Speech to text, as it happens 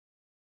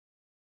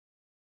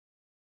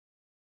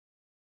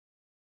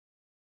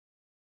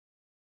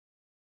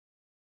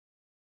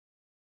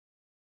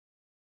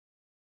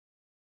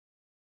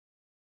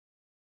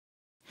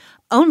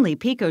Only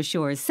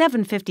Picosure's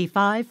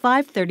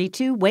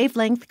 755-532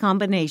 wavelength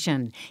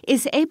combination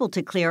is able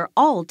to clear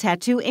all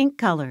tattoo ink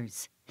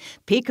colors.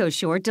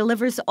 Picosure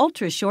delivers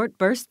ultra-short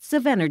bursts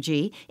of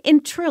energy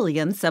in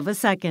trillionths of a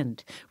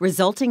second,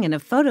 resulting in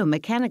a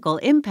photomechanical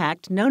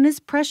impact known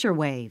as pressure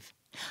wave.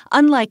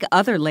 Unlike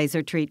other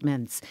laser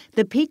treatments,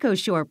 the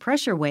Picosure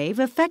pressure wave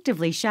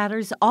effectively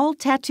shatters all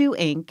tattoo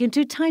ink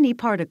into tiny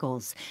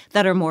particles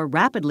that are more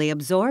rapidly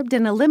absorbed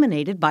and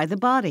eliminated by the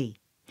body.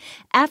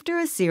 After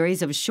a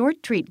series of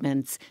short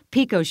treatments,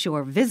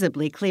 Picosure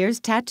visibly clears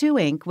tattoo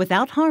ink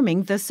without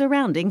harming the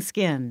surrounding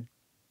skin.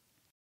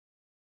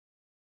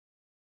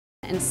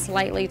 And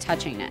slightly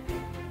touching it.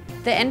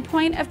 The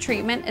endpoint of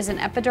treatment is an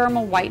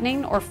epidermal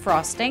whitening or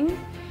frosting.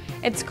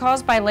 It's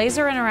caused by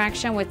laser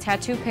interaction with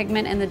tattoo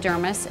pigment in the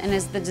dermis and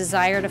is the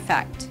desired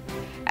effect.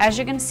 As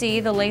you can see,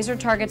 the laser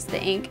targets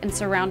the ink and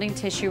surrounding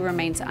tissue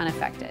remains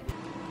unaffected.